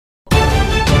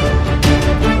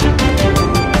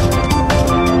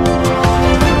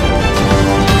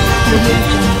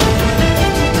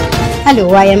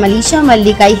Hello, I am Alisha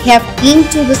Malik. I have came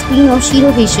to the screen of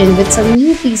Shiro Vision with some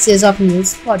new pieces of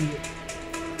news for you.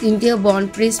 India-born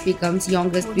priest becomes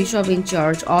youngest bishop in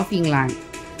Church of England.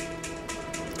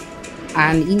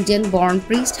 An Indian-born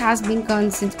priest has been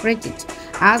consecrated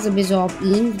as a bishop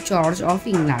in Church of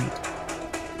England.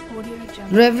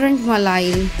 Reverend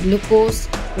Malail Lucas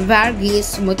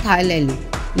Varghese Muthalelu,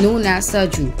 known as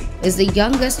Saju, is the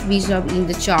youngest bishop in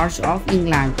the Church of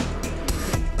England.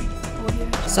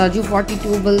 Saju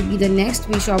 42 will be the next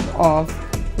bishop of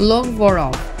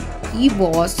Loughborough. He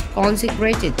was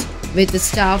consecrated with the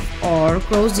staff or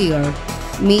crozier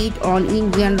made on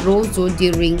Indian Rose Road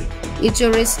during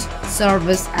Eucharist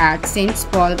service at St.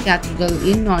 Paul Cathedral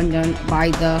in London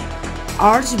by the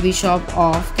Archbishop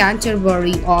of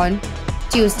Canterbury on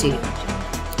Tuesday.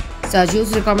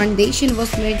 Saju's recommendation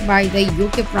was made by the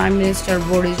UK Prime Minister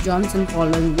Boris Johnson,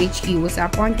 following which he was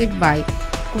appointed by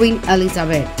Queen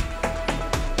Elizabeth.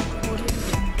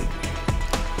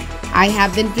 I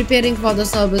have been preparing for the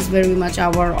service very much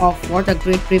aware of what a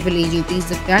great privilege it is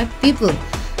that people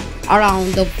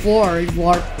around the world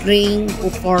were praying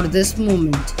for this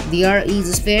moment. There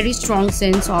is a very strong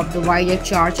sense of the wider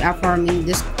church affirming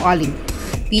this calling.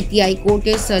 PTI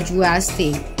quoted Saju as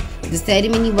saying, "The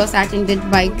ceremony was attended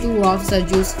by two of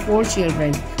Saju's four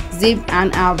children, Zib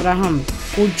and Abraham,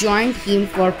 who joined him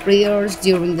for prayers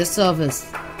during the service."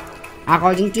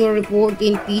 According to a report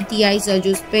in PTI,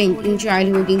 Saju spent in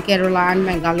childhood in Kerala and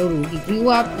Bengaluru. He grew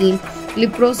up in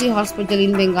Leprosy Hospital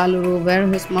in Bengaluru, where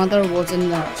his mother was a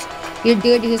nurse. He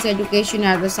did his education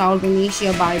at the Southern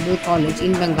Asia Bible College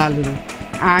in Bengaluru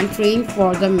and trained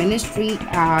for the ministry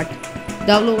at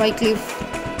Wycliffe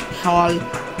Hall,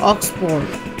 Oxford.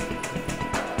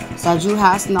 Saju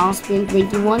has now spent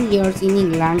 21 years in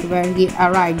England, where he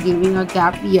arrived during a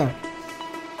gap year.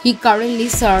 He currently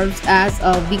serves as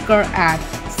a vicar at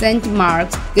St.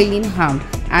 Mark's, Gillingham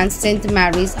and St.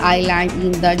 Mary's Island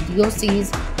in the Diocese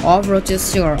of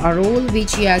Rochester, a role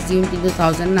which he assumed in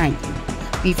 2019.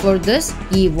 Before this,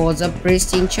 he was a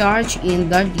priest in charge in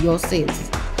the diocese.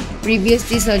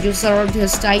 Previously, Saju served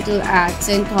his title at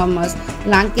St. Thomas,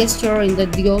 Lancaster in the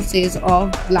Diocese of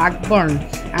Blackburn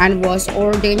and was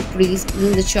ordained priest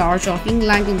in the Church of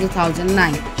England in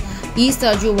 2009.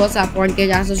 Saju was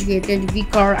appointed associated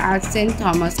vicar at St.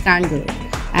 Thomas Candle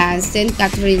and St.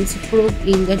 Catherine's Brook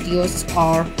in the Diocese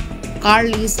of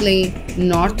Carlisle,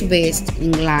 Northwest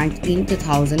England in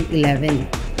 2011.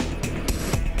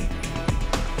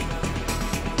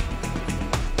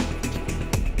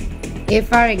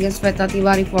 FIR against Shweta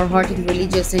Tiwari for hurting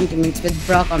religious sentiments with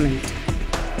bra comment.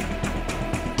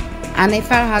 An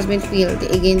FIR has been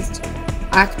filed against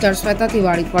actor Shweta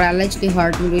Tiwari for allegedly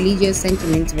hurting religious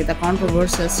sentiments with a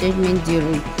controversial statement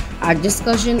during a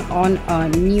discussion on a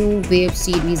new web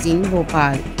series in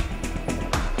Bhopal.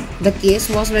 The case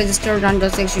was registered under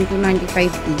Section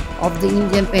 295E of the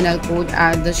Indian Penal Code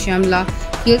at the Shamla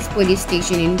Hills Police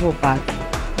Station in Bhopal.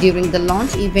 During the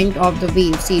launch event of the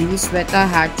web series, Shweta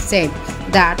had said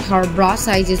that her bra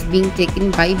size is being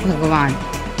taken by Bhagwan,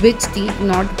 which did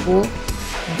not go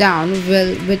down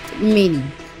well with many.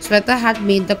 Shweta had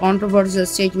made the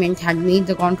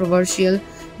controversial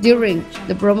during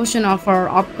the promotion of her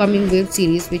upcoming web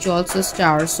series, which also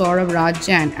stars Saurabh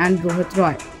Rajan and Rohit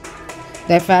Roy.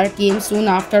 The affair came soon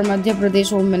after Madhya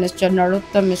Pradesh Home Minister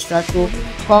Narottam Mishra took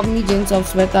cognizance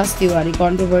of Shweta Tiwari's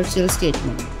controversial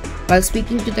statement. While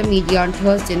speaking to the media on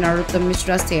Thursday, Narottam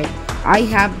Mishra said, "I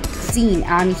have seen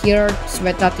and heard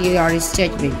Shweta Tiwari's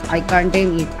statement. I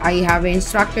condemn it. I have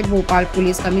instructed Bhopal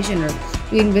Police Commissioner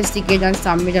to investigate and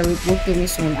submit a report to me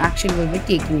soon. Action will be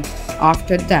taken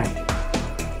after that."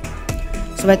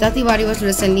 Shweta Tiwari was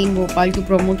recently in Bhopal to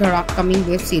promote her upcoming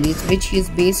web series, which is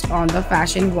based on the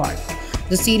fashion world.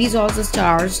 The series also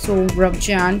stars Saurabh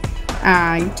Rajan,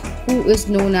 and who is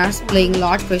known as playing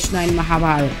Lord Krishna in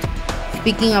Mahabharata.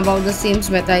 Speaking about the same,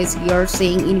 Shweta is here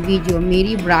saying in video,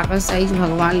 "Meri bra ka size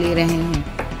Bhagwan le rahe hain."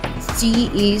 She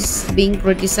is being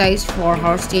criticized for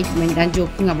her statement and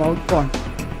joking about God.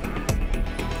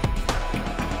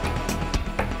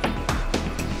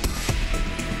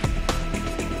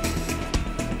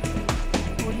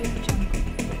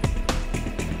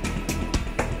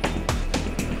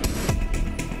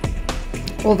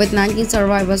 COVID-19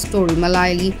 survivor story.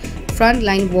 Malayali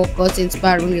frontline workers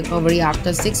inspiring recovery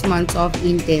after 6 months of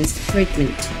intense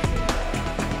treatment.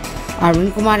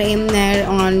 Arun Kumar M. Nair,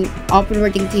 an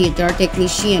operating theatre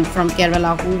technician from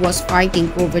Kerala who was fighting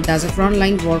COVID as a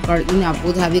frontline worker in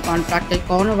Abu Dhabi, contracted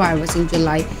coronavirus in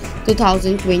July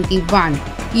 2021.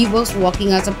 He was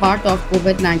working as a part of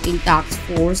COVID-19 task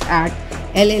force at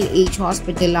LLH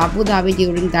Hospital, Abu Dhabi.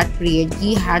 During that period,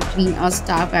 he had been a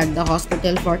staff at the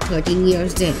hospital for 13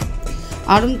 years then.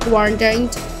 Arun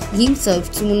quarantined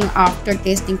himself soon after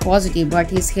testing positive, but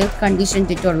his health condition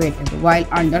deteriorated while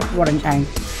under quarantine.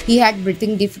 He had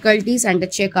breathing difficulties, and a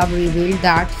checkup revealed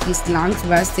that his lungs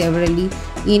were severely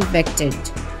infected.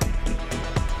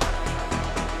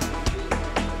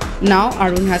 Now,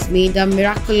 Arun has made a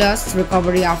miraculous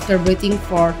recovery after breathing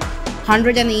for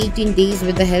 118 days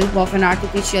with the help of an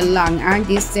artificial lung, and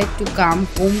is set to come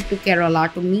home to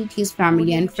Kerala to meet his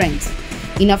family and friends.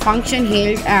 In a function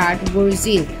held at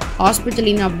Resemble Hospital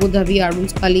in Abu Dhabi,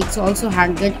 Arun's colleagues also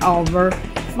handed over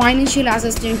financial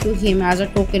assistance to him as a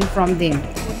token from them.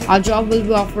 A job will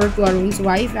be offered to Arun's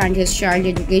wife, and his child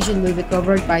education will be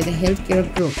covered by the healthcare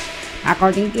group.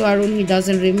 According to Arun, he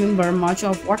doesn't remember much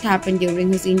of what happened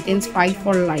during his intense fight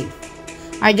for life.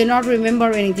 I do not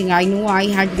remember anything. I know I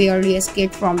had barely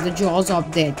escaped from the jaws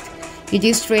of death. It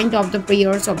is strength of the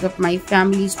prayers of my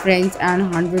family's friends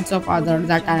and hundreds of others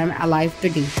that I am alive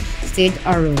today, said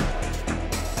Arun.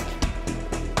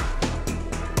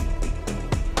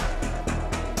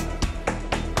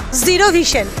 Zero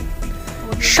vision,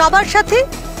 সবার সাথে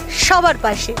সবার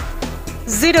পাশে।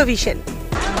 Zero vision.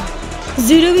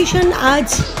 Zero vision আজ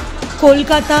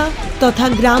কলকাতা তথা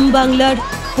গ্রাম বাংলার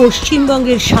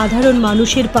পশ্চিমবঙ্গের সাধারণ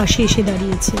মানুষের পাশে এসে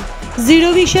দাঁড়িয়েছে। জিরো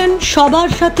ভিশন সবার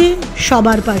সাথে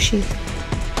সবার পাশে।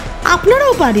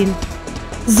 আপনারাও পারেন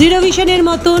জিরো ভিশনের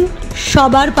মতন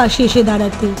সবার পাশে এসে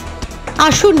দাঁড়াতে।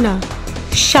 আসুন না,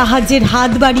 সাহায্যের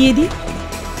হাত বাড়িয়ে দিই।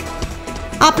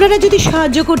 আপনারা যদি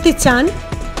সাহায্য করতে চান,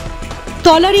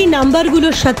 তলার এই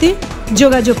নাম্বারগুলোর সাথে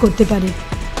যোগাযোগ করতে পারেন।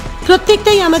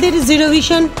 প্রত্যেকটাই আমাদের জিরো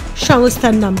ভিশন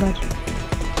সংস্থার নাম্বার।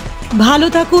 ভালো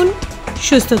থাকুন,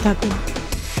 সুস্থ থাকুন।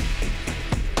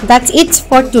 That's it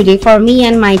for today for me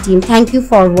and my team. Thank you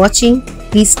for watching.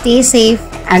 Please stay safe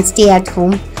and stay at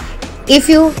home. If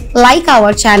you like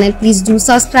our channel, please do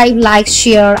subscribe, like,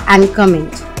 share and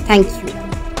comment. Thank you.